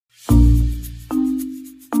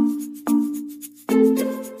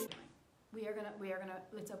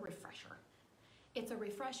it's a refresher. It's a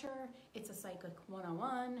refresher, it's a Cyclic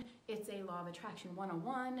 101, it's a Law of Attraction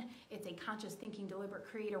 101, it's a Conscious Thinking Deliberate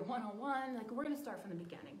Creator 101. Like, we're gonna start from the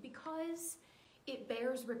beginning because it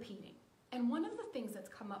bears repeating. And one of the things that's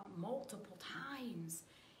come up multiple times,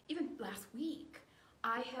 even last week,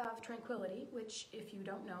 I have Tranquility, which, if you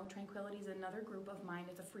don't know, Tranquility is another group of mine.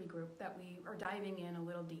 It's a free group that we are diving in a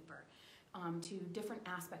little deeper to different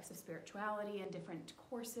aspects of spirituality and different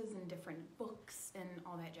courses and different books and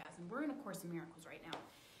all that jazz. And we're in A Course in Miracles right now.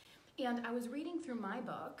 And I was reading through my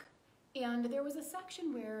book, and there was a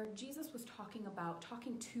section where Jesus was talking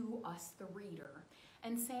to us, the reader,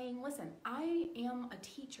 and saying, listen, I am a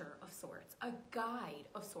teacher of sorts, a guide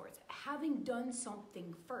of sorts, having done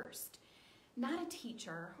something first. Not a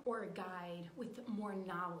teacher or a guide with more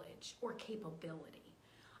knowledge or capability.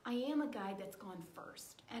 I am a guide that's gone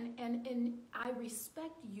first. And I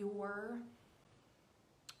respect your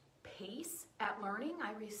pace at learning.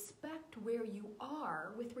 I respect where you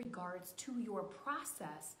are with regards to your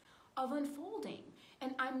process of unfolding.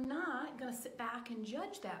 And I'm not going to sit back and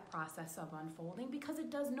judge that process of unfolding because it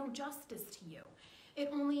does no justice to you. It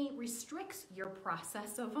only restricts your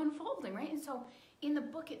process of unfolding, right? And so in the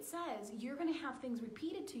book it says you're going to have things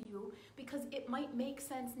repeated to you because it might make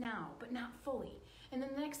sense now, but not fully. And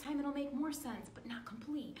then the next time it'll make more sense, but not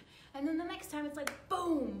complete. And then the next time it's like,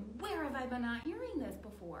 boom, where have I been not hearing this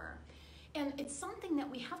before? And it's something that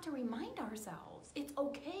we have to remind ourselves. It's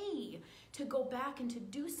okay to go back and to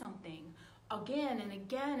do something again and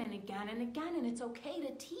again and again and again. And it's okay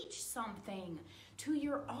to teach something to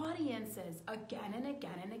your audiences again and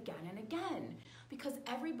again and again and again. Because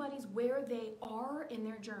everybody's where they are in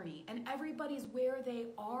their journey, and everybody's where they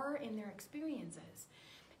are in their experiences.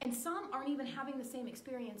 And some aren't even having the same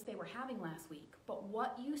experience they were having last week. But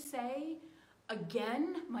what you say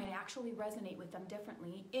again might actually resonate with them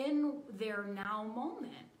differently in their now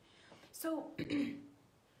moment. So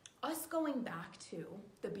us going back to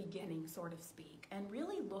the beginning, so to speak, and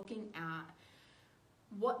really looking at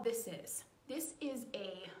what this is. This is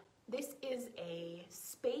a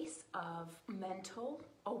space of mental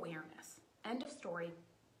awareness. End of story,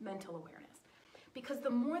 mental awareness. Because the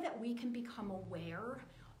more that we can become aware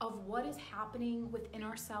of what is happening within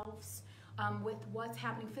ourselves, with what's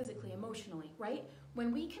happening physically, emotionally, right?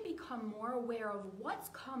 When we can become more aware of what's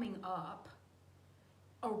coming up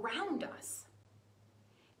around us,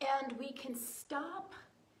 and we can stop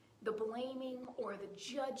the blaming or the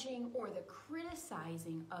judging or the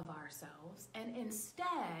criticizing of ourselves and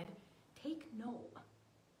instead take note.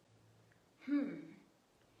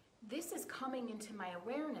 This is coming into my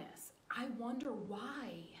awareness. I wonder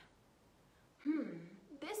why.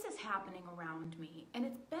 This is happening around me, and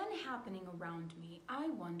it's been happening around me. I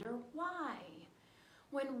wonder why.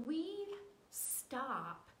 When we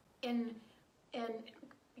stop and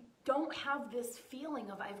don't have this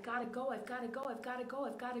feeling of I've got to go, I've got to go, I've got to go,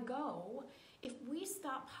 I've got to go, if we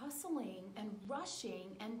stop hustling and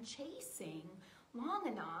rushing and chasing long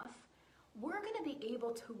enough, we're going to be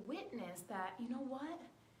able to witness that, you know what?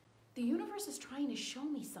 The universe is trying to show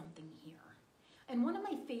me something here. And one of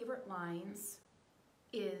my favorite lines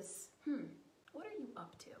is, what are you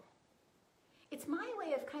up to? It's my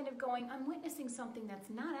way of kind of going, I'm witnessing something that's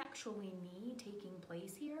not actually me taking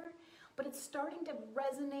place here, but it's starting to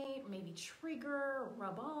resonate, maybe trigger,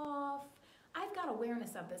 rub off. I've got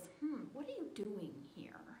awareness of this. What are you doing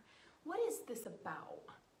here? What is this about?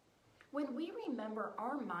 When we remember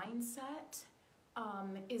our mindset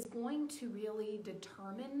is going to really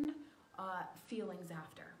determine feelings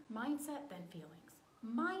after. Mindset, then feelings.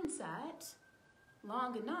 Mindset,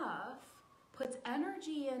 long enough, puts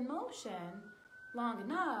energy in motion long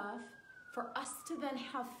enough for us to then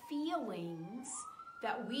have feelings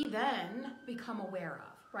that we then become aware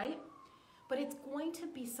of, right? But it's going to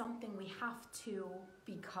be something we have to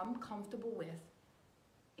become comfortable with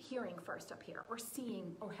hearing first up here, or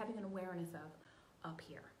seeing, or having an awareness of up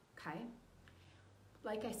here, okay?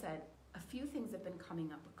 Like I said, a few things have been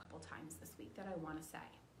coming up a couple times this week that I want to say.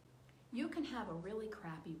 You can have a really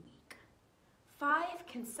crappy week. 5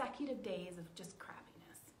 consecutive days of just crappiness.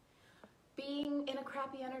 Being in a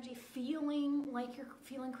crappy energy, feeling like you're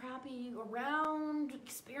feeling crappy around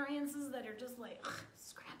experiences that are just like,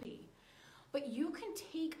 it's crappy. But you can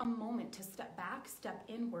take a moment to step back, step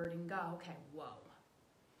inward, and go, okay, whoa.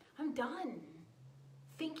 I'm done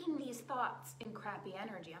thinking these thoughts in crappy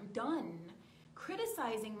energy. I'm done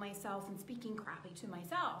criticizing myself and speaking crappy to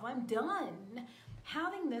myself. I'm done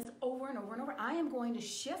having this over and over and over. I am going to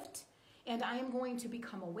shift, and I am going to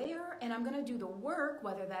become aware, and I'm going to do the work,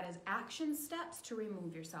 whether that is action steps to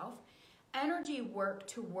remove yourself, energy work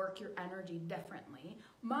to work your energy differently,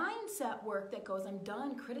 mindset work that goes, I'm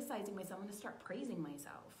done criticizing myself, I'm going to start praising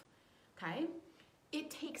myself, okay? It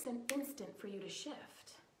takes an instant for you to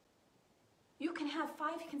shift. You can have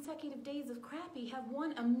 5 consecutive days of crappy, have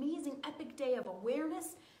one amazing epic day of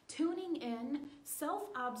awareness, tuning in,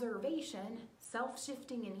 self-observation,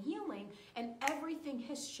 self-shifting and healing, and everything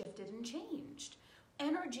has shifted and changed.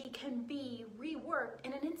 Energy can be reworked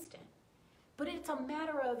in an instant. But it's a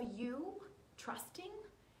matter of you trusting,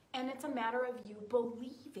 and it's a matter of you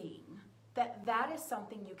believing that that is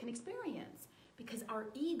something you can experience. Because our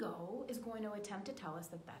ego is going to attempt to tell us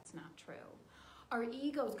that that's not true. Our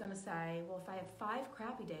ego is going to say, well, if I have 5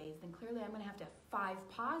 crappy days, then clearly I'm going to have 5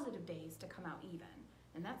 positive days to come out even.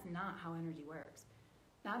 And that's not how energy works.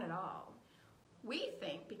 Not at all. We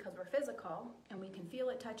think, because we're physical, and we can feel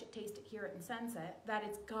it, touch it, taste it, hear it, and sense it, that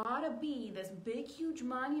it's gotta be this big, huge,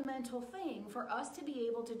 monumental thing for us to be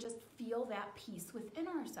able to just feel that peace within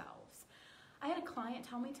ourselves. I had a client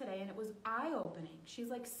tell me today, and it was eye-opening. She's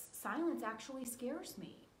like, silence actually scares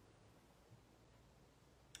me.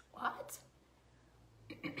 What?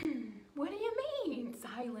 What do you mean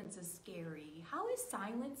silence is scary? How is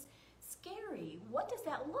silence scary? What does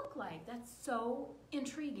that look like? That's so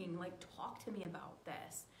intriguing. Like, talk to me about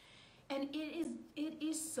this. And it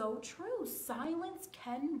is so true. Silence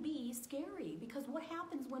can be scary, because what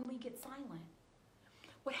happens when we get silent?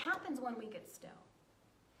 What happens when we get still?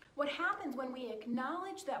 What happens when we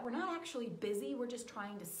acknowledge that we're not actually busy, we're just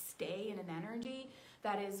trying to stay in an energy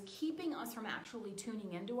that is keeping us from actually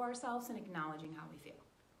tuning into ourselves and acknowledging how we feel?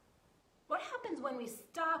 What happens when we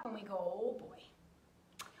stop and we go, oh boy,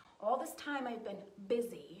 all this time I've been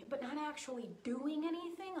busy, but not actually doing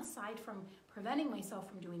anything aside from preventing myself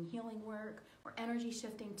from doing healing work or energy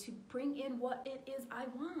shifting to bring in what it is I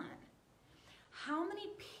want? How many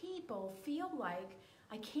people feel like,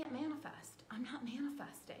 I can't manifest? I'm not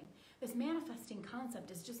manifesting. This manifesting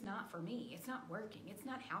concept is just not for me. It's not working. It's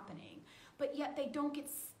not happening. But yet they don't get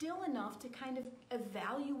still enough to kind of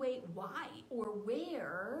evaluate why or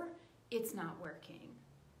where it's not working.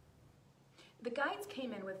 The guides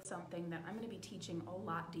came in with something that I'm going to be teaching a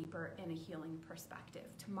lot deeper in a healing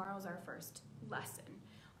perspective. Tomorrow's our first lesson.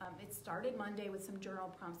 It started Monday with some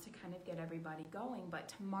journal prompts to kind of get everybody going, but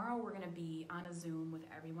tomorrow we're going to be on a Zoom with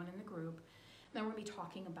everyone in the group. Then we're going to be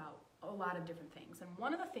talking about a lot of different things. And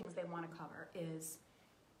one of the things they want to cover is,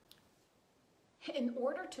 in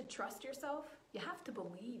order to trust yourself, you have to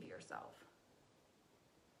believe yourself.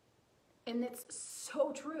 And it's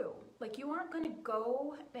so true. Like, you aren't going to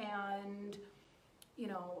go and,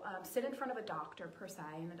 sit in front of a doctor per se,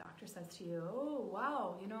 and the doctor says to you, oh,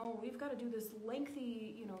 wow, we've got to do this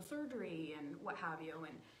lengthy, surgery and what have you.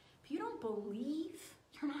 And if you don't believe,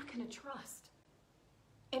 you're not going to trust.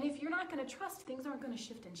 And if you're not going to trust, things aren't going to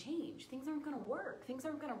shift and change. Things aren't going to work. Things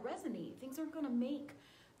aren't going to resonate. Things aren't going to make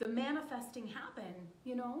the manifesting happen,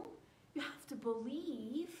 You have to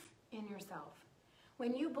believe in yourself.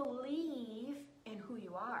 When you believe in who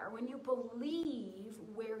you are, when you believe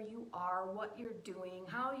where you are, what you're doing,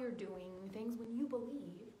 how you're doing things, when you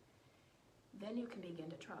believe, then you can begin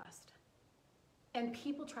to trust. And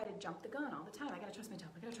people try to jump the gun all the time. I gotta trust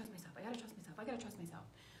myself, I gotta trust myself, I gotta trust myself, I gotta trust myself.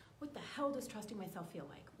 What the hell does trusting myself feel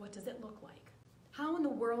like? What does it look like? How in the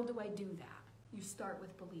world do I do that? You start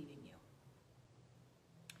with believing you.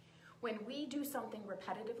 When we do something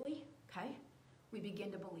repetitively, okay, we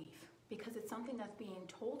begin to believe. Because it's something that's being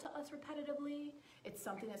told to us repetitively, it's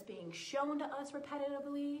something that's being shown to us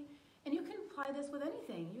repetitively, and you can apply this with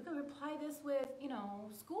anything. You can apply this with,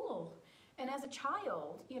 school. And as a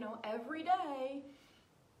child, every day,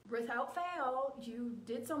 without fail, you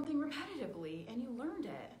did something repetitively and you learned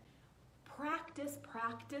it. Practice,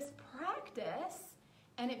 practice, practice,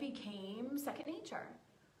 and it became second nature.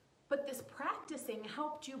 But this practicing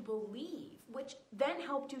helped you believe, which then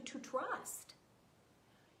helped you to trust.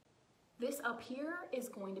 This up here is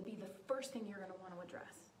going to be the first thing you're going to want to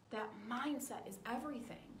address. That mindset is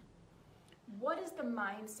everything. What is the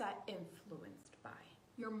mindset influenced by?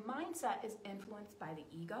 Your mindset is influenced by the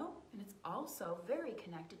ego, and it's also very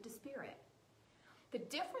connected to spirit. The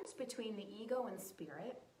difference between the ego and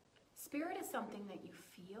spirit is something that you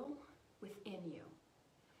feel within you.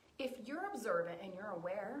 If you're observant and you're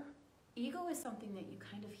aware, ego is something that you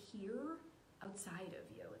kind of hear outside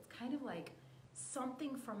of you. It's kind of like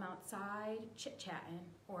something from outside chit-chatting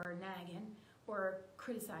or nagging or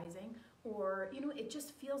criticizing, or it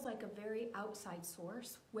just feels like a very outside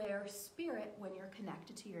source, where spirit, when you're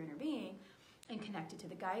connected to your inner being and connected to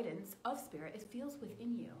the guidance of spirit, it feels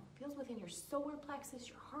within you. It feels within your solar plexus,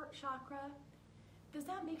 your heart chakra. Does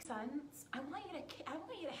that make sense? I want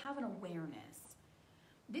you to have an awareness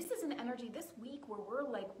This is an energy this week where we're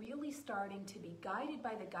like really starting to be guided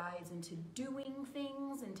by the guides into doing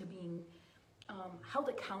things, into being held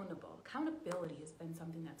accountable. Accountability has been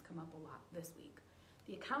something that's come up a lot this week.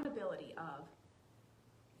 The accountability of,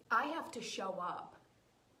 I have to show up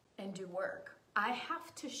and do work. I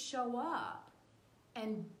have to show up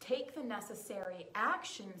and take the necessary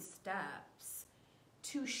action steps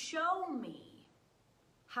to show me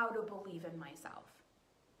how to believe in myself.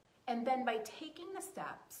 And then by taking the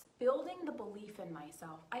steps, building the belief in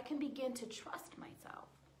myself, I can begin to trust myself.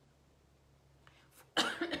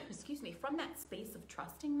 Excuse me, from that space of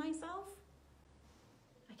trusting myself,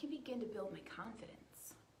 I can begin to build my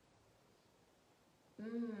confidence.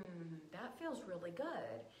 That feels really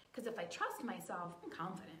good. Because if I trust myself, I'm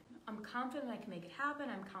confident. I'm confident I can make it happen.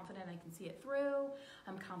 I'm confident I can see it through.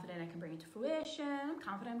 I'm confident I can bring it to fruition. I'm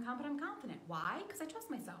confident. Why? Because I trust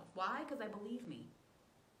myself. Why? Because I believe me.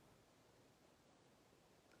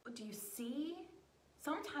 Do you see?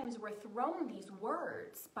 Sometimes we're thrown these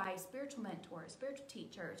words by spiritual mentors, spiritual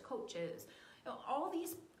teachers, coaches, all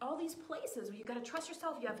these places where you got to trust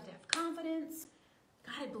yourself. You have to have confidence.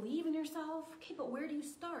 Gotta believe in yourself. Okay, but where do you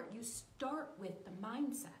start? You start with the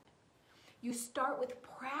mindset. You start with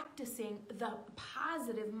practicing the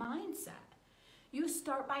positive mindset. You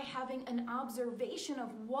start by having an observation of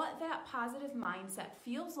what that positive mindset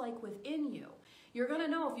feels like within you. You're gonna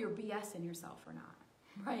know if you're BSing yourself or not,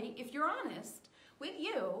 right? If you're honest with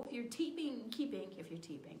you, if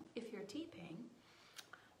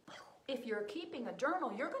you're keeping a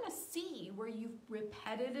journal, you're gonna see where you've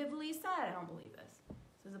repetitively said, I don't believe this.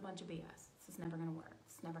 This is a bunch of BS. This is never gonna work.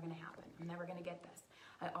 It's never gonna happen. I'm never gonna get this.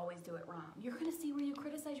 I always do it wrong. You're gonna see where you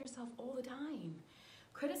criticize yourself all the time.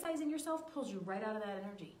 Criticizing yourself pulls you right out of that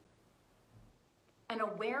energy. And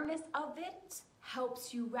awareness of it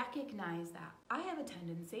helps you recognize that. I have a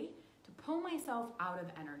tendency to pull myself out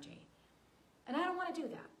of energy. And I don't wanna do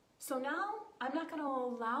that. So now I'm not gonna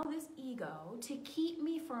allow this ego to keep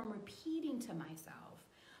me from repeating to myself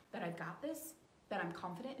that I've got this, that I'm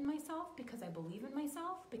confident in myself because I believe in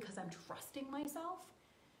myself, because I'm trusting myself.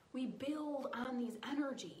 We build on these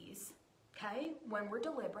energies, okay, when we're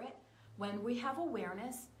deliberate, when we have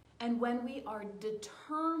awareness, and when we are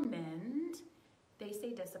determined. They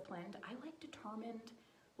say disciplined. I like determined.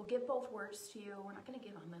 We'll give both words to you. We're not going to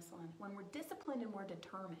give on this one. When we're disciplined and we're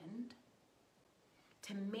determined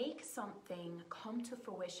to make something come to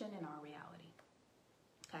fruition in our reality,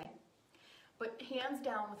 okay? But hands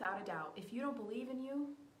down, without a doubt, if you don't believe in you,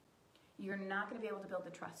 you're not going to be able to build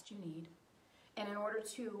the trust you need. And in order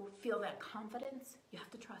to feel that confidence, you have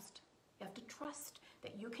to trust. You have to trust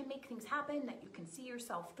that you can make things happen, that you can see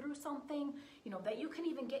yourself through something, that you can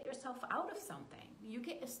even get yourself out of something. You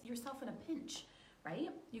get yourself in a pinch, right?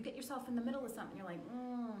 You get yourself in the middle of something. You're like,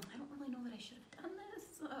 I don't really know that I should have done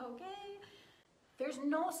this, okay? There's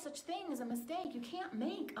no such thing as a mistake. You can't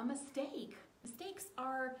make a mistake. Mistakes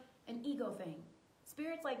are an ego thing.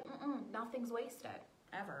 Spirit's like, nothing's wasted,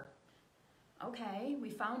 ever. Okay,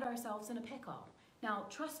 we found ourselves in a pickle. Now,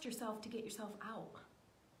 trust yourself to get yourself out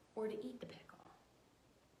or to eat the pickle.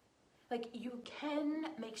 Like, you can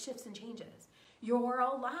make shifts and changes. You're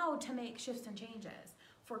allowed to make shifts and changes.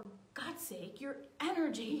 For God's sake, your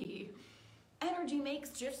energy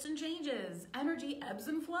makes shifts and changes. Energy ebbs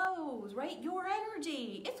and flows, right? Your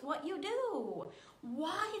energy, it's what you do.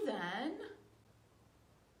 Why then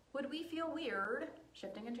would we feel weird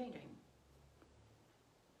shifting and changing?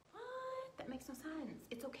 What? That makes no sense.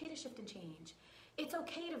 It's okay to shift and change. It's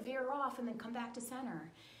okay to veer off and then come back to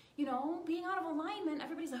center. Being out of alignment,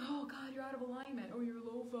 everybody's like, oh God, you're out of alignment. Oh, you're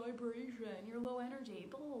low vibration. You're low energy.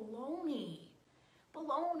 Baloney.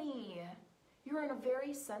 You're in a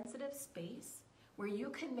very sensitive space where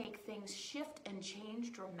you can make things shift and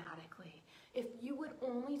change dramatically if you would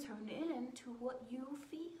only tune in to what you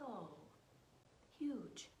feel.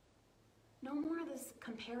 Huge. No more of this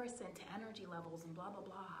comparison to energy levels and blah, blah,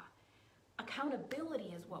 blah.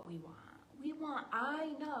 Accountability is what we want. We want,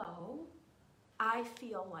 I know I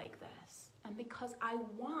feel like this. And because I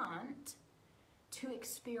want to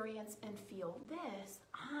experience and feel this,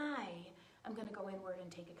 I am going to go inward and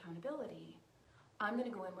take accountability. I'm going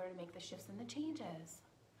to go inward and make the shifts and the changes.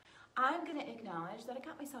 I'm going to acknowledge that I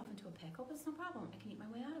got myself into a pickle, but it's no problem. I can eat my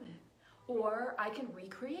way out of it. Or I can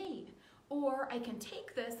recreate. Or I can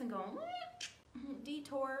take this and go,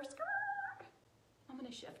 detour, skirt. I'm going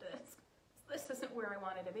to shift this. This isn't where I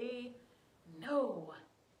wanted to be. No.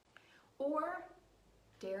 Or,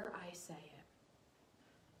 dare I say it,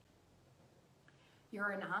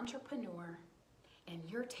 you're an entrepreneur and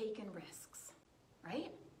you're taking risks,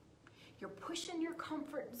 right? You're pushing your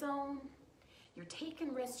comfort zone. You're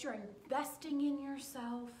taking risks, you're investing in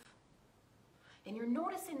yourself, and you're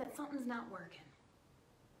noticing that something's not working.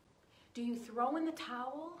 Do you throw in the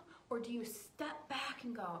towel, or do you step back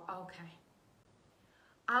and go, okay,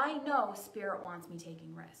 I know Spirit wants me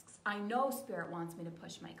taking risks. I know Spirit wants me to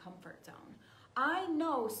push my comfort zone. I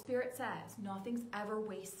know Spirit says nothing's ever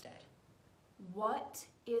wasted. What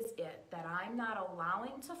is it that I'm not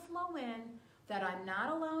allowing to flow in, that I'm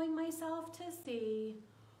not allowing myself to see?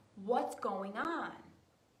 What's going on?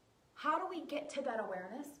 How do we get to that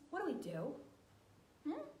awareness? What do we do?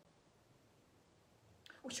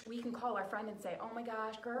 Which we can call our friend and say, oh my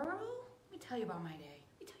gosh, girl, let me tell you about my day.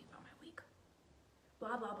 Let me tell you about my week.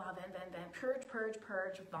 Blah, blah, blah, vent, vent, vent, purge, purge,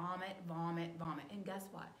 purge, vomit, vomit, vomit. And guess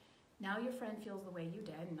what? Now your friend feels the way you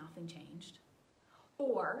did and nothing changed.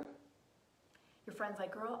 Or your friend's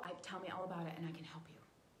like, girl, tell me all about it and I can help you.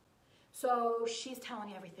 So she's telling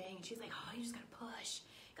you everything. And she's like, oh, you just got to push.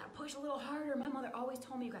 You got to push a little harder. My mother always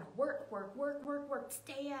told me you got to work, work, work, work, work.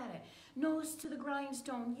 Stay at it. Nose to the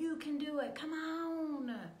grindstone. You can do it. Come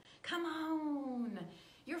on. Come on.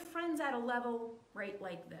 Your friend's at a level right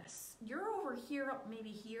like this. You're over here, maybe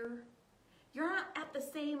here. You're not at the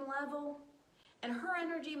same level. And her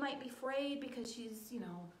energy might be frayed because she's,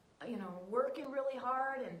 working really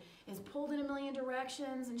hard and is pulled in a million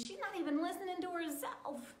directions. And she's not even listening to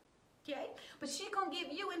herself. Okay? But she's going to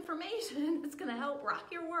give you information that's going to help rock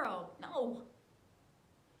your world. No.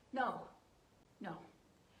 No. No.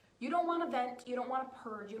 You don't want to vent. You don't want to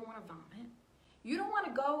purge. You don't want to vomit. You don't want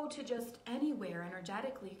to go to just anywhere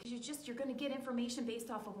energetically because you're going to get information based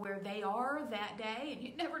off of where they are that day, and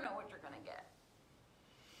you never know what you're going to get.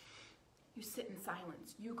 You sit in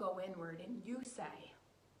silence. You go inward and you say,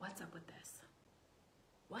 what's up with this?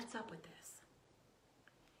 What's up with this?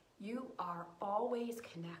 You are always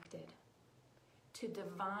connected to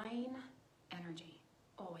divine energy.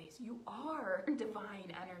 Always. You are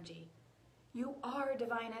divine energy. You are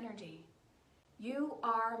divine energy. You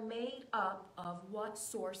are made up of what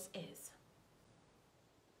Source is.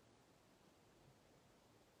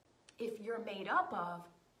 If you're made up of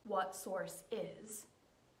what Source is,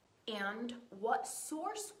 and what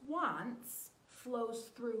Source wants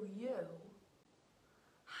flows through you,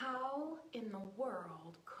 how in the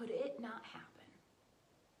world could it not happen?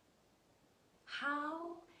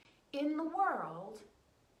 How in the world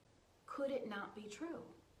could it not be true?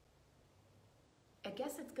 I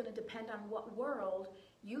guess it's going to depend on what world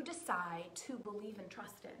you decide to believe and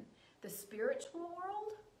trust in. The spiritual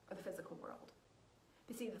world or the physical world?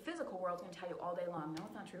 You see, the physical world's going to tell you all day long, no,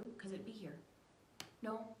 it's not true, because it'd be here.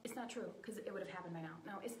 No, it's not true, because it would have happened by now.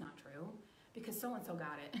 No, it's not true, because so-and-so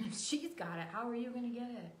got it. And if she's got it, how are you going to get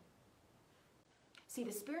it? See,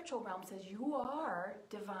 the spiritual realm says you are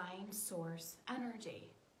divine source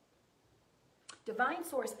energy. Divine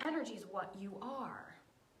source energy is what you are.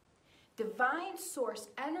 Divine source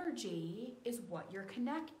energy is what you're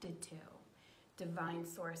connected to. Divine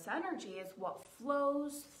source energy is what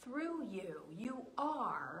flows through you. You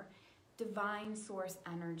are divine source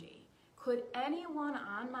energy. Could anyone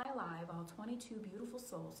on my live, all 22 beautiful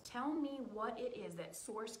souls, tell me what it is that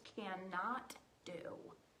Source cannot do?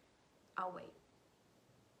 I'll wait.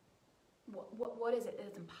 What is it that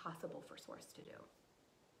is impossible for Source to do?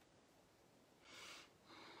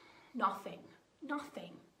 Nothing.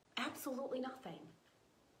 Nothing. Absolutely nothing.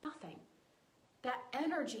 Nothing. That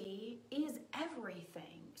energy is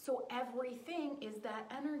everything. So everything is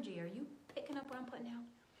that energy. Are you picking up what I'm putting down?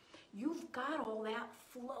 You've got all that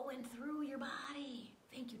flowing through your body.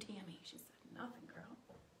 Thank you, Tammy. She said, nothing, girl.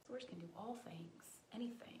 Source can do all things,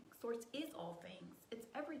 anything. Source is all things. It's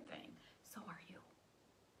everything. So are you.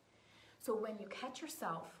 So when you catch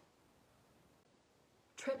yourself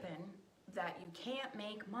tripping that you can't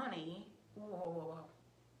make money, whoa, whoa, whoa, whoa.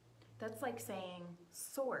 That's like saying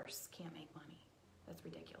Source can't make money. That's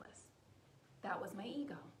ridiculous. That was my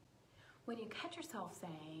ego. When you catch yourself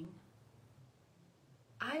saying,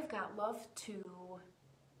 I've got love to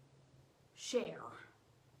share,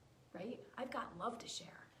 right? I've got love to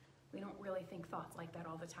share. We don't really think thoughts like that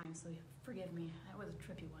all the time, so forgive me. That was a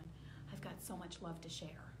trippy one. I've got so much love to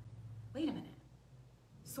share. Wait a minute.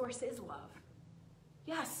 Source is love.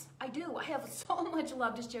 Yes, I do. I have so much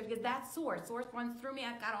love to share because that's Source. Source runs through me.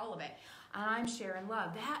 I've got all of it. And I'm sharing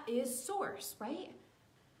love. That is Source, right?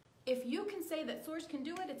 If you can say that Source can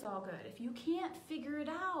do it, it's all good. If you can't figure it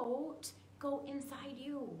out, go inside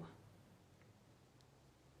you.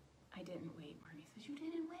 I didn't wait. Marnie says, you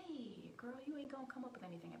didn't wait. Girl, you ain't gonna come up with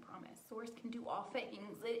anything, I promise. Source can do all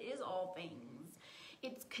things. It is all things.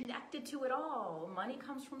 It's connected to it all. Money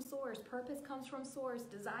comes from Source. Purpose comes from Source.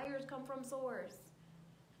 Desires come from Source.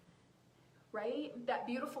 right? That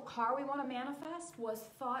beautiful car we want to manifest was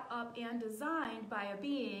thought up and designed by a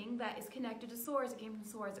being that is connected to source. It came from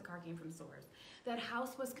source. The car came from source. That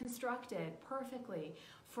house was constructed perfectly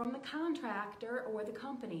from the contractor or the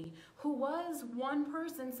company who was one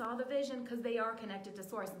person, saw the vision because they are connected to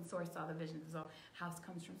source, and source saw the vision. So house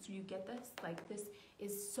comes from, so you get this? Like, this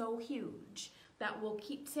is so huge that we'll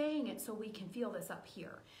keep saying it so we can feel this up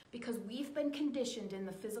here, because we've been conditioned in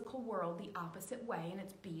the physical world the opposite way, and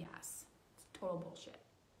it's BS. It's total bullshit.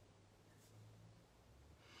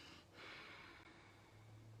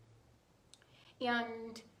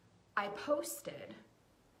 And I posted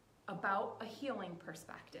about a healing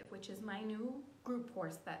perspective, which is my new group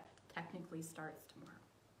course that technically starts tomorrow.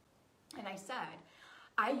 And I said,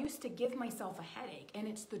 I used to give myself a headache, and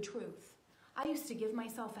it's the truth. I used to give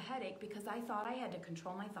myself a headache because I thought I had to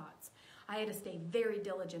control my thoughts. I had to stay very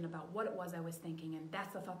diligent about what it was I was thinking, and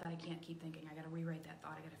that's the thought that I can't keep thinking. I got to rewrite that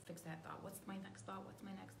thought. I got to fix that thought. What's my next thought? What's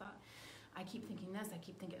my next thought? I keep thinking this. I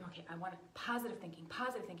keep thinking, okay, I want positive thinking,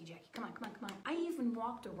 Jackie. Come on, come on, come on. I even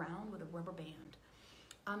walked around with a rubber band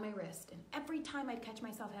on my wrist, and every time I'd catch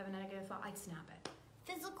myself having a negative thought, I'd snap it.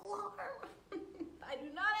 Physical harm. I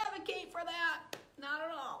do not advocate for that. Not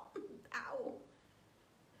at all. Ow.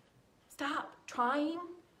 Stop trying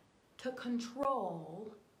to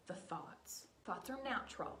control the thoughts. Thoughts are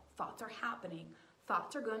natural. Thoughts are happening.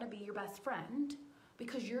 Thoughts are going to be your best friend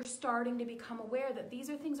because you're starting to become aware that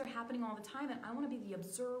these are things are happening all the time, and I want to be the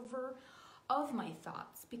observer of my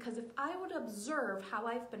thoughts, because if I would observe how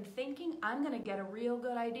I've been thinking, I'm going to get a real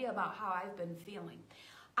good idea about how I've been feeling.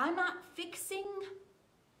 I'm not fixing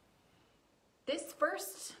this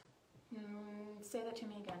first. Say that to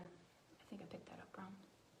me again. I think I picked that up wrong.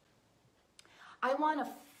 I want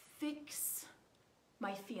to fix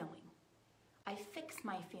my feeling. I fix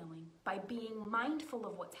my feeling by being mindful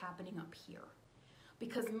of what's happening up here.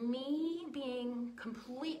 Because me being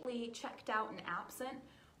completely checked out and absent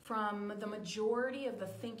from the majority of the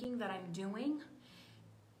thinking that I'm doing,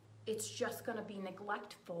 it's just going to be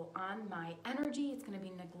neglectful on my energy. It's going to be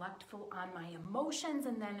neglectful on my emotions,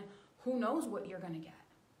 and then who knows what you're going to get.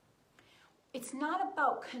 It's not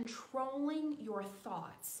about controlling your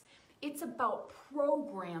thoughts. It's about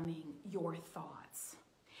programming your thoughts.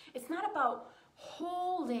 It's not about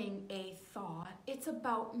holding a thought. It's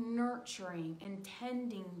about nurturing and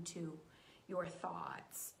tending to your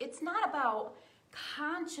thoughts. It's not about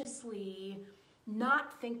consciously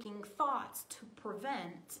not thinking thoughts to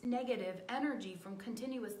prevent negative energy from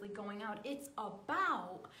continuously going out. It's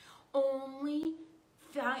about only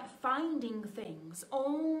finding things,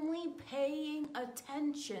 only paying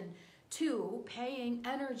attention to, paying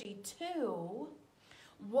energy to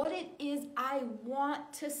what it is I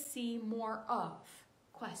want to see more of.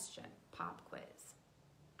 Question, pop quiz.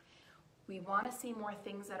 We want to see more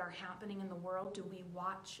things that are happening in the world. Do we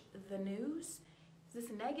watch the news? Is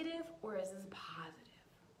this negative or is this positive?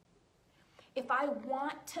 If I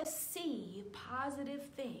want to see positive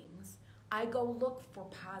things, I go look for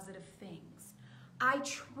positive things. I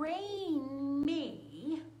train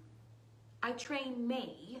me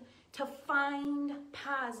to find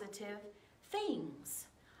positive things.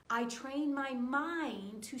 I train my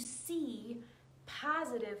mind to see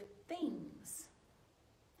positive things.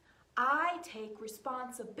 I take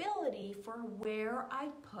responsibility for where I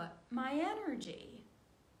put my energy.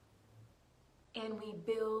 And we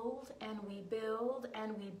build and we build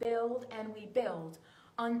and we build and we build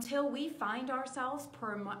until we find ourselves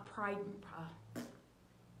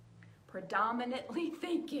predominantly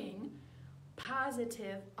thinking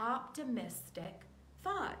positive, optimistic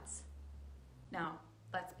thoughts. Now,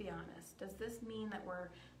 let's be honest. Does this mean that we're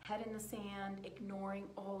head in the sand, ignoring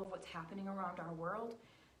all of what's happening around our world?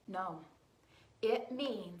 No. It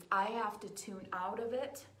means I have to tune out of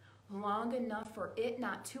it long enough for it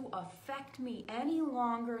not to affect me any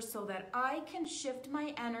longer so that I can shift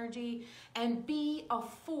my energy and be a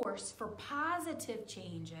force for positive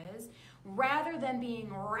changes rather than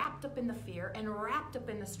being wrapped up in the fear and wrapped up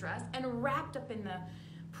in the stress and wrapped up in the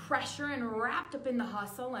pressure and wrapped up in the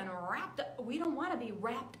hustle and wrapped up. We don't want to be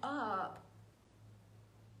wrapped up.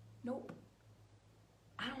 Nope.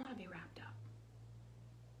 I don't want to be wrapped up.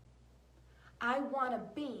 I want to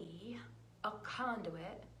be a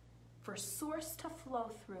conduit for source to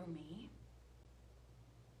flow through me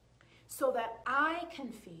so that I can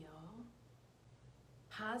feel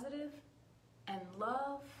positive and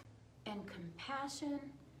love and compassion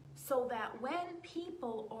so that when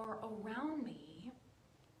people are around me,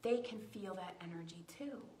 they can feel that energy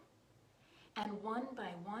too. And one by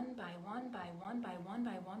one, by one, by one, by one,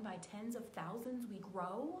 by one, by tens of thousands, we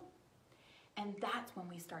grow. And that's when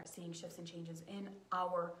we start seeing shifts and changes in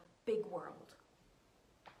our big world.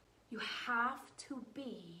 You have to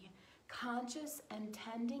be conscious and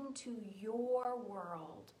tending to your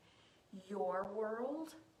world. Your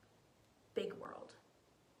world, big world.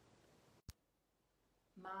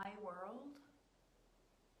 My world,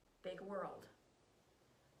 big world.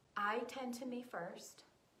 I tend to me first,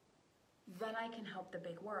 then I can help the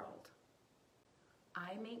big world.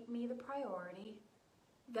 I make me the priority,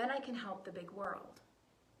 then I can help the big world.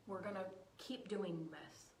 We're gonna keep doing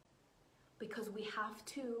this because we have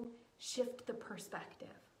to shift the perspective.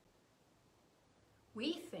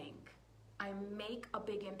 We think, I make a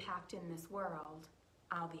big impact in this world,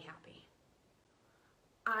 I'll be happy.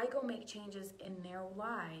 I go make changes in their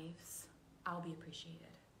lives, I'll be appreciated.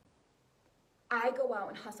 I go out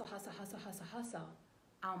and hustle,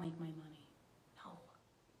 I'll make my money. No,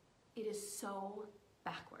 it is so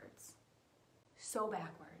backwards. So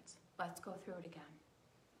backwards. Let's go through it again.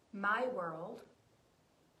 My world,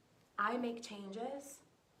 I make changes,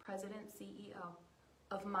 President, CEO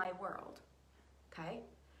of my world, okay?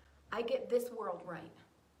 I get this world right.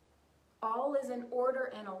 All is in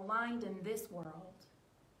order and aligned in this world.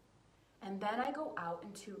 And then I go out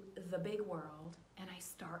into the big world and I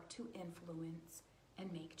start to influence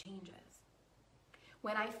and make changes.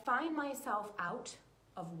 When I find myself out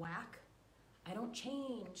of whack, I don't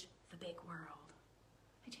change the big world.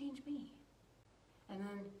 I change me. And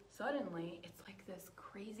then suddenly, it's like this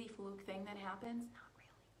crazy fluke thing that happens. Not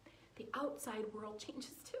really. The outside world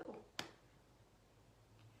changes too.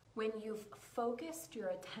 When you've focused your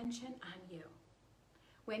attention on you,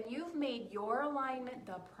 when you've made your alignment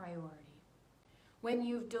the priority, when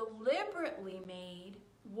you've deliberately made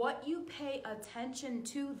what you pay attention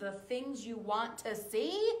to the things you want to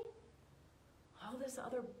see, all this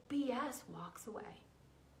other BS walks away.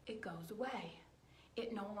 It goes away.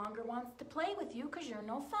 It no longer wants to play with you because you're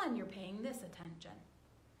no fun. You're paying this attention.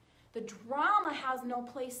 The drama has no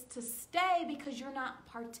place to stay because you're not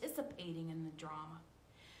participating in the drama.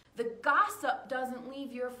 The gossip doesn't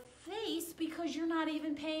leave your face because you're not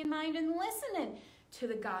even paying mind and listening to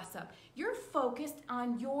the gossip. You're focused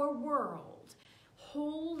on your world,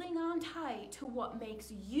 holding on tight to what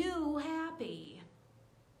makes you happy.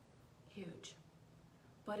 Huge.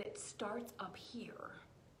 But it starts up here.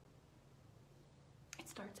 It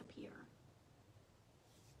starts up here.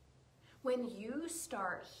 When you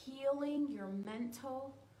start healing your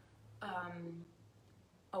mental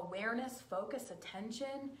awareness, focus,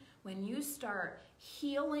 attention, when you start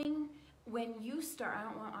healing, when you start,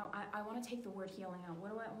 I want to take the word healing out.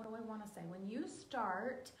 What do I want to say? When you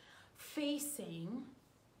start facing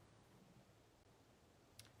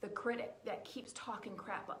the critic that keeps talking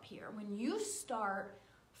crap up here, when you start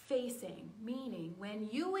facing, meaning when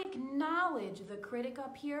you acknowledge the critic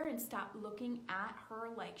up here and stop looking at her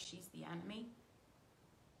like she's the enemy.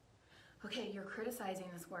 Okay, you're criticizing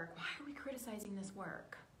this work. Why are we criticizing this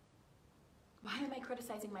work? Why am I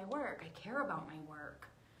criticizing my work? I care about my work.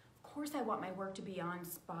 Of course I want my work to be on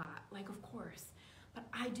spot, like of course. But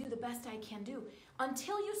I do the best I can do.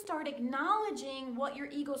 Until you start acknowledging what your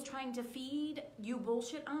ego's trying to feed you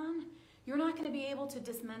bullshit on, you're not going to be able to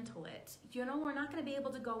dismantle it. You know, we're not going to be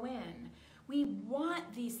able to go in. We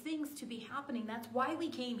want these things to be happening. That's why we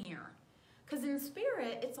came here. Because in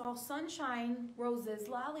spirit, it's all sunshine, roses,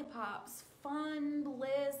 lollipops, fun,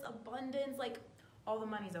 bliss, abundance. Like, all the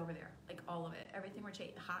money's over there. Like, all of it. Everything we're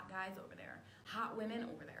chasing. Hot guys over there. Hot women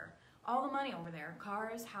over there. All the money over there.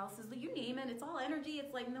 Cars, houses, you name it. It's all energy.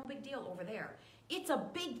 It's like no big deal over there. It's a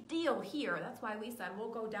big deal here. That's why we said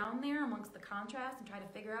we'll go down there amongst the contrast and try to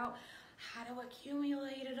figure out how to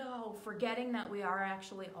accumulate it all, forgetting that we are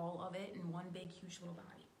actually all of it in one big, huge little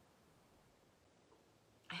body.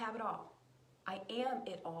 I have it all. I am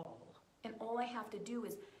it all. And all I have to do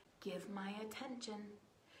is give my attention.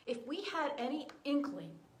 If we had any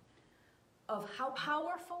inkling of how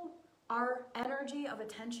powerful our energy of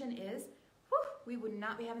attention is, we would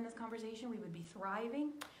not be having this conversation. We would be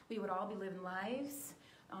thriving. We would all be living lives,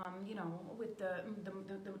 you know, with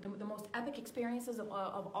the most epic experiences of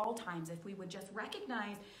all times. If we would just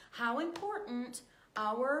recognize how important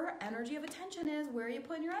our energy of attention is. Where are you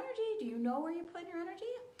putting your energy? Do you know where you're putting your energy?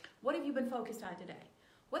 What have you been focused on today?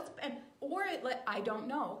 I don't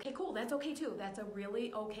know. Okay, cool. That's okay too. That's a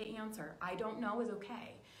really okay answer. I don't know is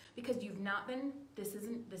okay. Because you've not been, this is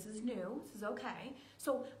new, this is okay.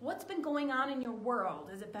 So what's been going on in your world?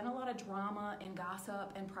 Has it been a lot of drama and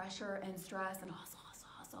gossip and pressure and stress and hustle?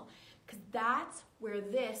 Because that's where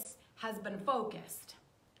this has been focused.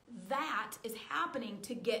 That is happening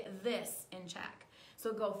to get this in check.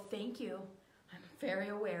 So go, thank you. I'm very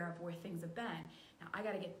aware of where things have been. Now I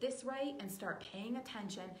got to get this right and start paying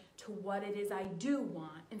attention to what it is I do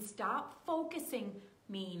want and stop focusing,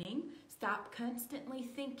 meaning stop constantly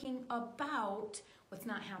thinking about what's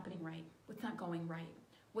not happening right, what's not going right,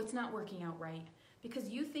 what's not working out right. Because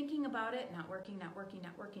you thinking about it, not working, not working,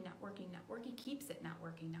 not working, not working, not working, keeps it not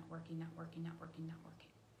working, not working, not working, not working, not working.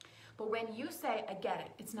 But when you say, I get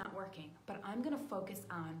it, it's not working, but I'm going to focus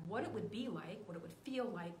on what it would be like, what it would feel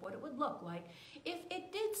like, what it would look like if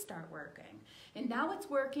it did start working. And now it's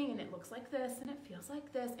working and it looks like this and it feels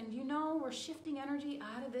like this. And you know, we're shifting energy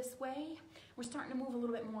out of this way. We're starting to move a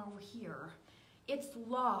little bit more over here. It's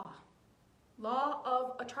law. Law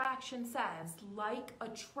of attraction says, like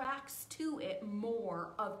attracts to it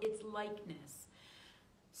more of its likeness.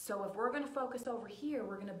 So if we're going to focus over here,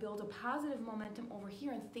 we're going to build a positive momentum over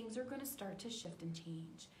here, and things are going to start to shift and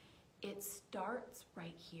change. It starts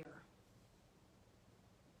right here.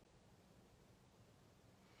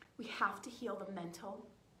 We have to heal the mental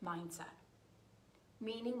mindset,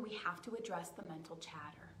 meaning we have to address the mental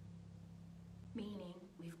chatter, meaning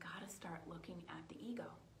we've got to start looking at the ego.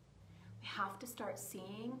 We have to start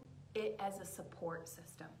seeing it as a support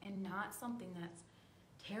system and not something that's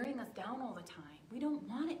tearing us down all the time. We don't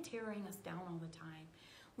want it tearing us down all the time.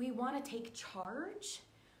 We want to take charge.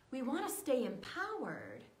 We want to stay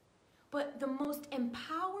empowered. But the most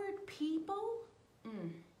empowered people,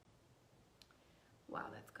 wow,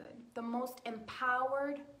 that's good. The most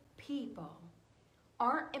empowered people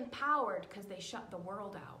aren't empowered because they shut the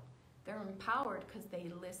world out. They're empowered because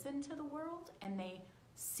they listen to the world and they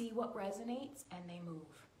see what resonates and they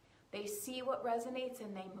move. They see what resonates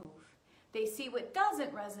and they move. They see what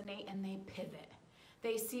doesn't resonate and they pivot.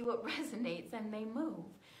 They see what resonates and they move.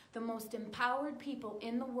 The most empowered people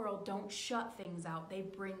in the world don't shut things out. They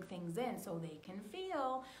bring things in so they can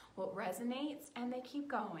feel what resonates and they keep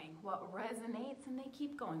going. What resonates and they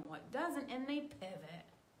keep going. What doesn't and they pivot.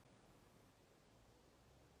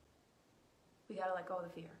 We gotta let go of the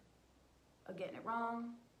fear of getting it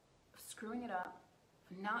wrong, of screwing it up,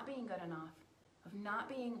 of not being good enough, of not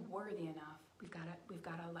being worthy enough. We've got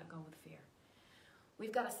to let go of the fear.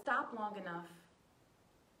 We've got to stop long enough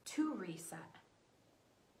to reset.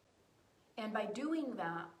 And by doing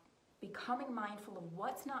that, becoming mindful of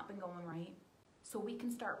what's not been going right, so we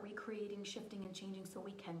can start recreating, shifting, and changing so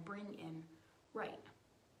we can bring in right.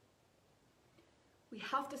 We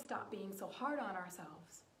have to stop being so hard on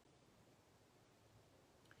ourselves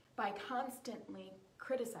by constantly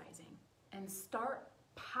criticizing and start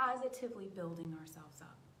positively building ourselves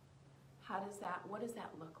up. What does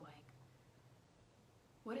that look like?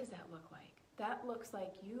 What does that look like? That looks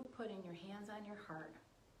like you putting your hands on your heart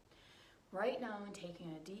right now and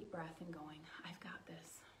taking a deep breath and going, I've got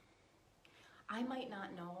this. I might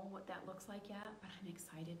not know what that looks like yet, but I'm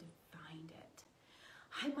excited to find it.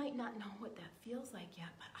 I might not know what that feels like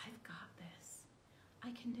yet, but I've got this.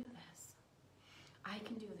 I can do this. I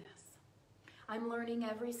can do this. I'm learning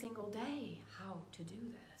every single day how to do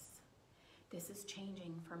this. This is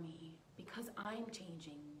changing for me because I'm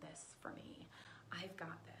changing this for me. I've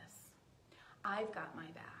got this. I've got my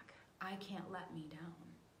back. I can't let me down.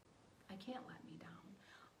 I can't let me down.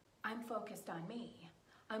 I'm focused on me.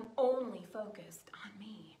 I'm only focused on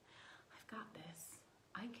me. I've got this.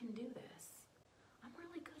 I can do this. I'm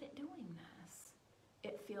really good at doing this.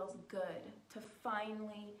 It feels good to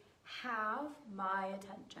finally have my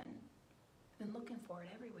attention. I've been looking for it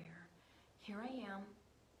everywhere. Here I am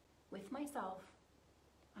with myself.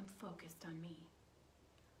 I'm focused on me.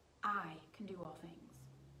 I can do all things.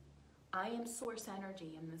 I am source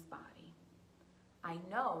energy in this body. I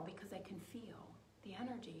know because I can feel the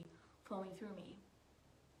energy flowing through me.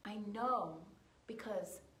 I know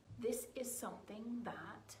because this is something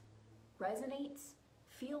that resonates,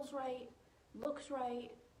 feels right, looks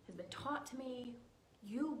right, has been taught to me.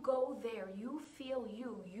 You go there, you feel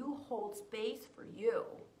you hold space for you.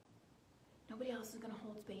 Nobody else is going to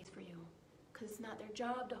hold space for you because it's not their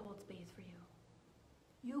job to hold space for you.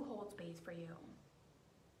 You hold space for you.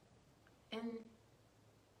 And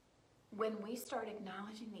when we start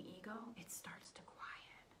acknowledging the ego, it starts to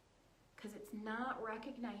quiet because it's not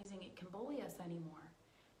recognizing it can bully us anymore.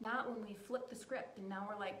 Not when we flip the script and now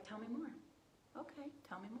we're like, tell me more. Okay,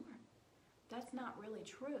 tell me more. That's not really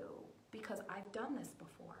true because I've done this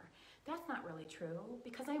before. That's not really true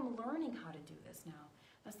because I'm learning how to do this now.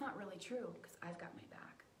 That's not really true because I've got my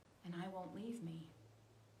back and I won't leave me.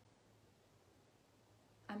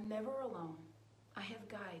 I'm never alone. I have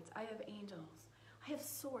guides. I have angels. I have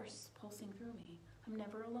source pulsing through me. I'm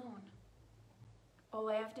never alone. All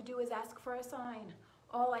I have to do is ask for a sign.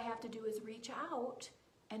 All I have to do is reach out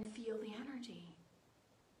and feel the energy.